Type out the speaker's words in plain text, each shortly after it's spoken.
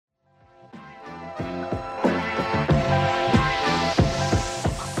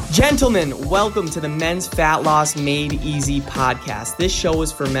Gentlemen, welcome to the Men's Fat Loss Made Easy podcast. This show is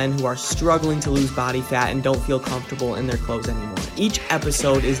for men who are struggling to lose body fat and don't feel comfortable in their clothes anymore. Each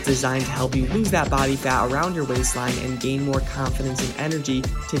episode is designed to help you lose that body fat around your waistline and gain more confidence and energy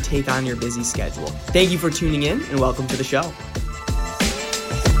to take on your busy schedule. Thank you for tuning in and welcome to the show.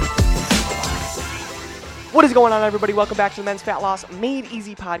 What is going on, everybody? Welcome back to the Men's Fat Loss Made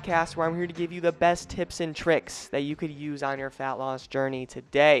Easy podcast, where I'm here to give you the best tips and tricks that you could use on your fat loss journey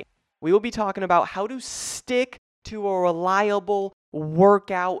today. We will be talking about how to stick to a reliable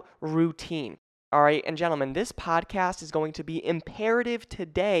workout routine. All right, and gentlemen, this podcast is going to be imperative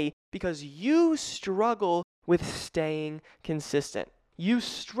today because you struggle with staying consistent. You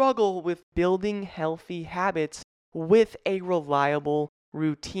struggle with building healthy habits with a reliable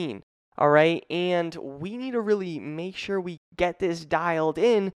routine. All right, and we need to really make sure we get this dialed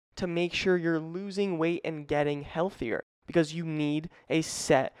in to make sure you're losing weight and getting healthier, because you need a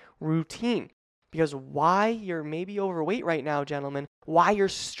set routine. Because why you're maybe overweight right now, gentlemen, why you're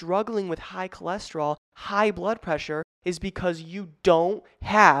struggling with high cholesterol, high blood pressure, is because you don't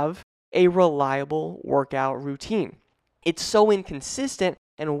have a reliable workout routine. It's so inconsistent,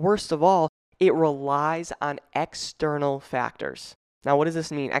 and worst of all, it relies on external factors. Now, what does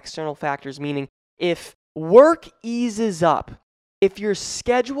this mean? External factors meaning if work eases up, if your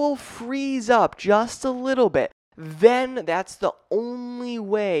schedule frees up just a little bit, then that's the only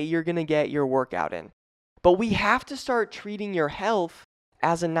way you're going to get your workout in. But we have to start treating your health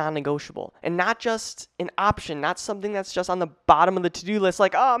as a non-negotiable and not just an option, not something that's just on the bottom of the to-do list,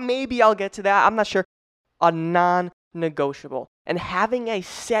 like, oh, maybe I'll get to that. I'm not sure. A non-negotiable. And having a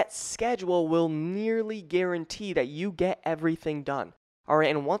set schedule will nearly guarantee that you get everything done. All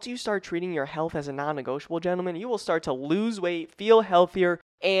right, and once you start treating your health as a non-negotiable, gentlemen, you will start to lose weight, feel healthier,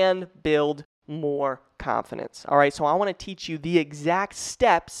 and build more confidence. All right, so I want to teach you the exact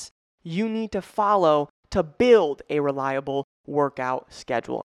steps you need to follow to build a reliable workout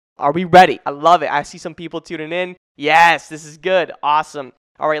schedule. Are we ready? I love it. I see some people tuning in. Yes, this is good. Awesome.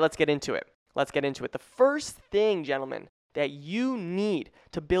 All right, let's get into it. The first thing, gentlemen, that you need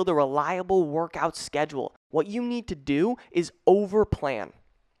to build a reliable workout schedule, what you need to do is overplan.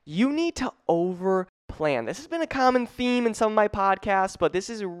 You need to overplan. This has been a common theme in some of my podcasts, but this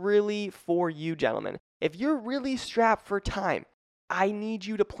is really for you, gentlemen. If you're really strapped for time, I need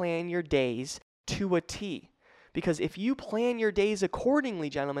you to plan your days to a T. Because if you plan your days accordingly,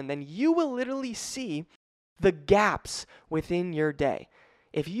 gentlemen, then you will literally see the gaps within your day.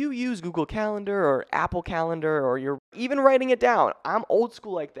 If you use Google Calendar or Apple Calendar, or you're even writing it down, I'm old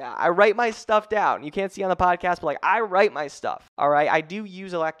school like that. I write my stuff down. You can't see on the podcast, but I write my stuff, all right? I do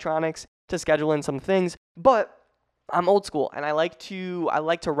use electronics to schedule in some things, but I'm old school, and I like to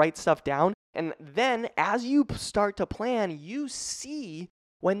write stuff down. And then as you start to plan, you see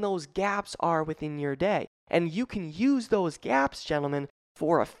when those gaps are within your day. And you can use those gaps, gentlemen,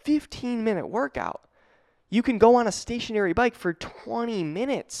 for a 15-minute workout. You can go on a stationary bike for 20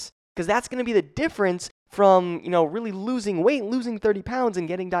 minutes because that's going to be the difference from, really losing weight, losing 30 pounds and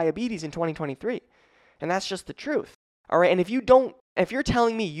getting diabetes in 2023. And that's just the truth. All right. And if you're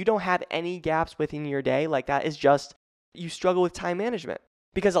telling me you don't have any gaps within your day, like that is just, you struggle with time management.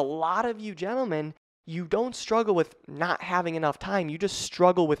 Because a lot of you gentlemen, you don't struggle with not having enough time. You just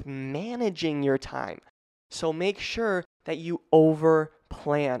struggle with managing your time. So make sure that you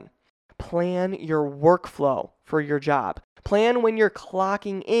overplan. Plan your workflow for your job. Plan when you're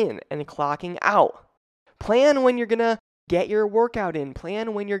clocking in and clocking out. Plan when you're going to get your workout in.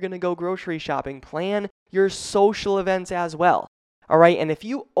 Plan when you're going to go grocery shopping. Plan your social events as well. All right, and if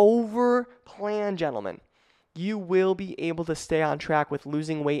you overplan, gentlemen, you will be able to stay on track with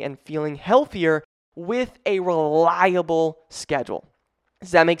losing weight and feeling healthier with a reliable schedule. Does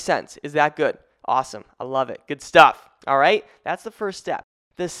that make sense? Is that good? Awesome. I love it. Good stuff. All right, that's the first step.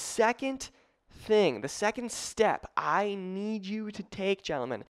 The second step I need you to take,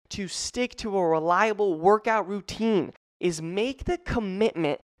 gentlemen, to stick to a reliable workout routine is make the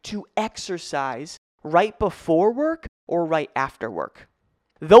commitment to exercise right before work or right after work.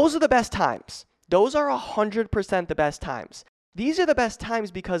 Those are the best times. Those are 100% the best times. These are the best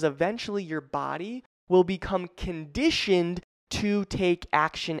times because eventually your body will become conditioned to take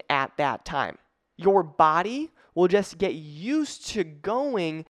action at that time. Your body will just get used to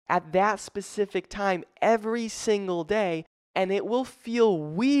going at that specific time every single day, and it will feel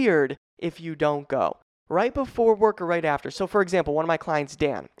weird if you don't go right before work or right after. So for example, one of my clients,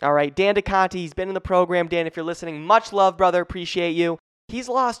 Dan, all right, Dan DeConte, he's been in the program. Dan, if you're listening, much love, brother, appreciate you. He's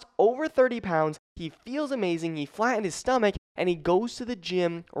lost over 30 pounds. He feels amazing. He flattened his stomach, and he goes to the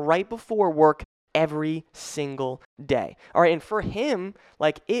gym right before work every single day. All right, and for him,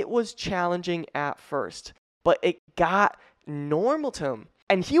 like it was challenging at first, but it got normal to him.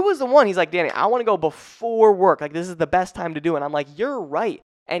 And he was the one, he's like, Danny, I want to go before work. Like this is the best time to do it. And I'm like, you're right.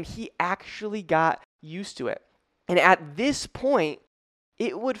 And he actually got used to it. And at this point,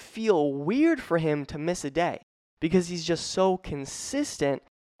 it would feel weird for him to miss a day because he's just so consistent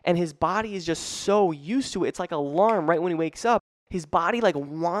and his body is just so used to it. It's like an alarm right when he wakes up. His body like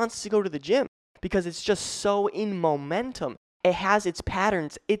wants to go to the gym because it's just so in momentum. It has its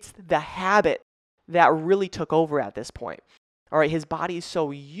patterns. It's the habit that really took over at this point. All right, his body is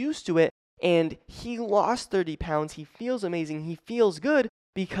so used to it and he lost 30 pounds. He feels amazing. He feels good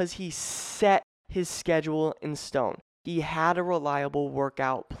because he set his schedule in stone. He had a reliable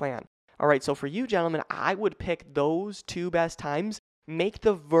workout plan. All right, so for you gentlemen, I would pick those two best times. Make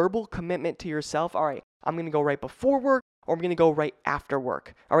the verbal commitment to yourself. All right, I'm going to go right before work or I'm going to go right after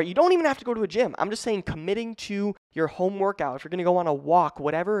work. All right, you don't even have to go to a gym. I'm just saying committing to your home workout. If you're going to go on a walk,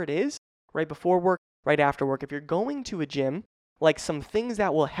 whatever it is, right before work, right after work. If you're going to a gym, like some things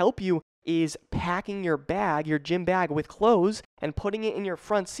that will help you is packing your bag, your gym bag with clothes and putting it in your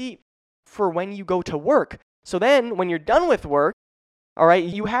front seat for when you go to work. So then when you're done with work, all right,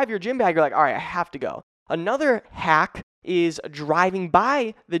 you have your gym bag, you're like, all right, I have to go. Another hack is driving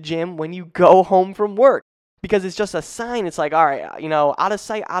by the gym when you go home from work because it's just a sign. It's like, all right, out of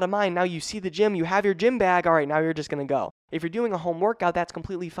sight, out of mind. Now you see the gym, you have your gym bag. All right, now you're just going to go. If you're doing a home workout, that's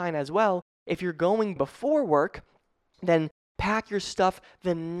completely fine as well. If you're going before work, then pack your stuff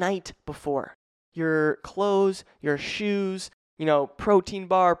the night before. Your clothes, your shoes, protein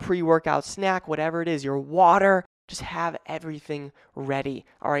bar, pre-workout snack, whatever it is, your water, just have everything ready.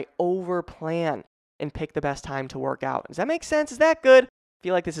 All right, over plan and pick the best time to work out. Does that make sense? Is that good? I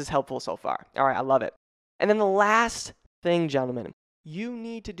feel like this is helpful so far. All right, I love it. And then the last thing, gentlemen, you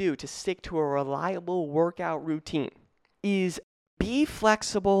need to do to stick to a reliable workout routine is be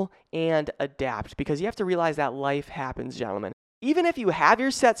flexible and adapt because you have to realize that life happens, gentlemen. Even if you have your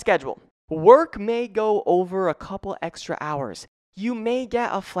set schedule, work may go over a couple extra hours. You may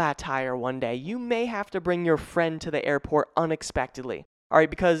get a flat tire one day. You may have to bring your friend to the airport unexpectedly, all right,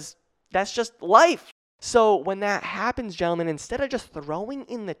 because that's just life. So when that happens, gentlemen, instead of just throwing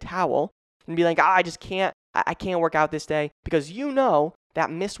in the towel and be like, I just can't, I can't work out this day, because that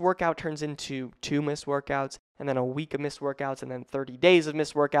missed workout turns into 2 missed workouts and then a week of missed workouts and then 30 days of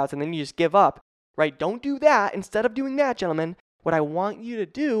missed workouts and then you just give up, right? Don't do that. Instead of doing that, gentlemen, what I want you to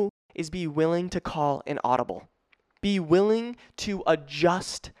do is be willing to call an audible. Be willing to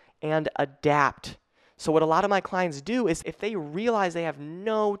adjust and adapt. So what a lot of my clients do is if they realize they have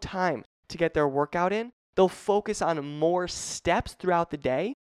no time to get their workout in, they'll focus on more steps throughout the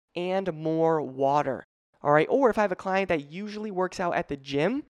day and more water. All right. Or if I have a client that usually works out at the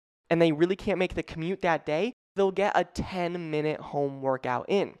gym and they really can't make the commute that day, they'll get a 10-minute home workout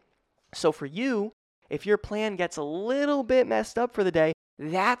in. So for you, if your plan gets a little bit messed up for the day,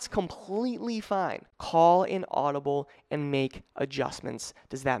 that's completely fine. Call an audible and make adjustments.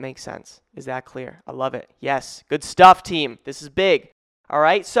 Does that make sense? Is that clear? I love it. Yes. Good stuff, team. This is big. All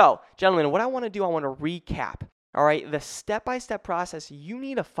right. So, gentlemen, what I want to do, I want to recap. All right. The step-by-step process you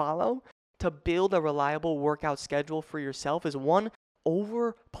need to follow to build a reliable workout schedule for yourself is 1,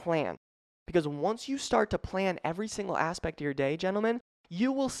 over plan. Because once you start to plan every single aspect of your day, gentlemen,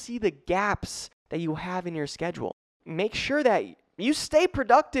 you will see the gaps that you have in your schedule. Make sure that you stay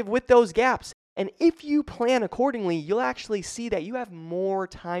productive with those gaps. And if you plan accordingly, you'll actually see that you have more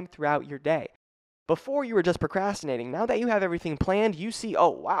time throughout your day. Before you were just procrastinating. Now that you have everything planned, you see, oh,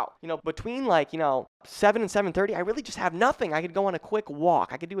 wow, between 7 and 7:30, I really just have nothing. I could go on a quick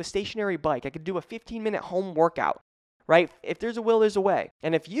walk. I could do a stationary bike. I could do a 15-minute home workout, right? If there's a will, there's a way.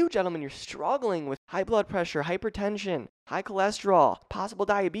 And if you, gentlemen, you're struggling with high blood pressure, hypertension, high cholesterol, possible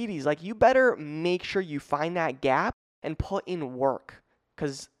diabetes, you better make sure you find that gap and put in work,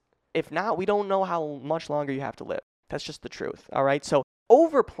 because if not, we don't know how much longer you have to live. That's just the truth, all right? So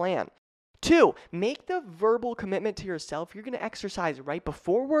over plan. 2, make the verbal commitment to yourself. You're going to exercise right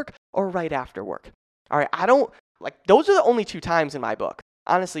before work or right after work, all right? Those are the only 2 times in my book.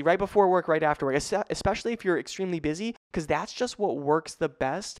 Honestly, right before work, right after work, especially if you're extremely busy, because that's just what works the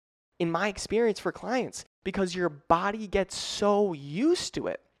best in my experience for clients, because your body gets so used to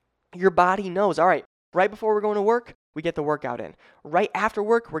it. Your body knows, all right, right before we're going to work, we get the workout in. Right after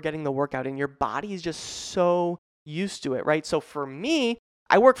work, we're getting the workout in. Your body is just so used to it, right? So for me,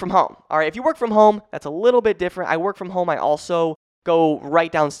 I work from home. All right, if you work from home, that's a little bit different. I work from home. I also go right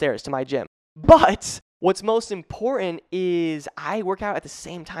downstairs to my gym. But what's most important is I work out at the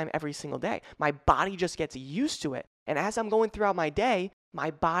same time every single day. My body just gets used to it. And as I'm going throughout my day,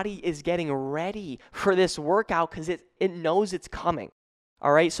 My body is getting ready for this workout because it knows it's coming.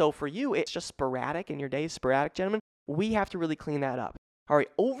 All right, so for you, it's just sporadic and your day is sporadic, gentlemen. We have to really clean that up. All right,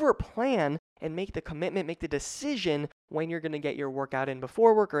 over plan and make the commitment, make the decision when you're going to get your workout in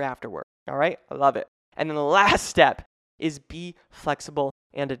before work or after work. All right, I love it. And then the last step is be flexible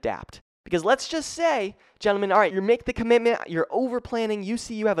and adapt. Because let's just say, gentlemen, all right, you make the commitment, you're over planning, you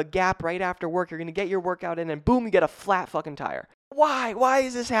see you have a gap right after work, you're going to get your workout in, and boom, you get a flat fucking tire. Why? Why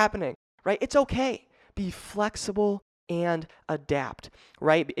is this happening? Right? It's okay. Be flexible and adapt,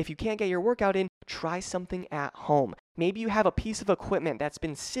 right? If you can't get your workout in, try something at home. Maybe you have a piece of equipment that's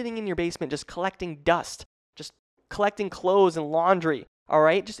been sitting in your basement just collecting dust, just collecting clothes and laundry, all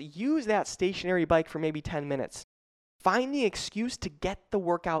right? Just use that stationary bike for maybe 10 minutes. Find the excuse to get the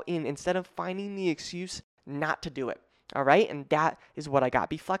workout in instead of finding the excuse not to do it, all right? And that is what I got.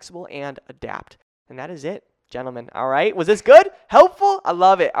 Be flexible and adapt. And that is it, gentlemen, all right? Was this good? Helpful? I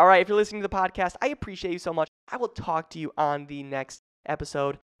love it. All right, if you're listening to the podcast, I appreciate you so much. I will talk to you on the next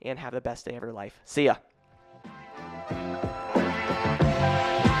episode, and have the best day of your life. See ya.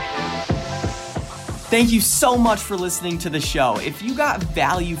 Thank you so much for listening to the show. If you got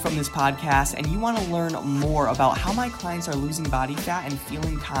value from this podcast and you want to learn more about how my clients are losing body fat and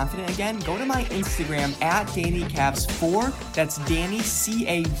feeling confident again, go to my Instagram at DannyCavs4. That's Danny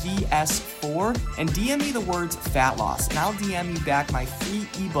CAVS4, and DM me the words fat loss, and I'll DM you back my free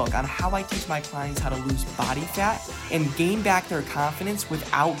ebook on how I teach my clients how to lose body fat and gain back their confidence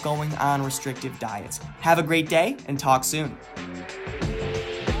without going on restrictive diets. Have a great day and talk soon.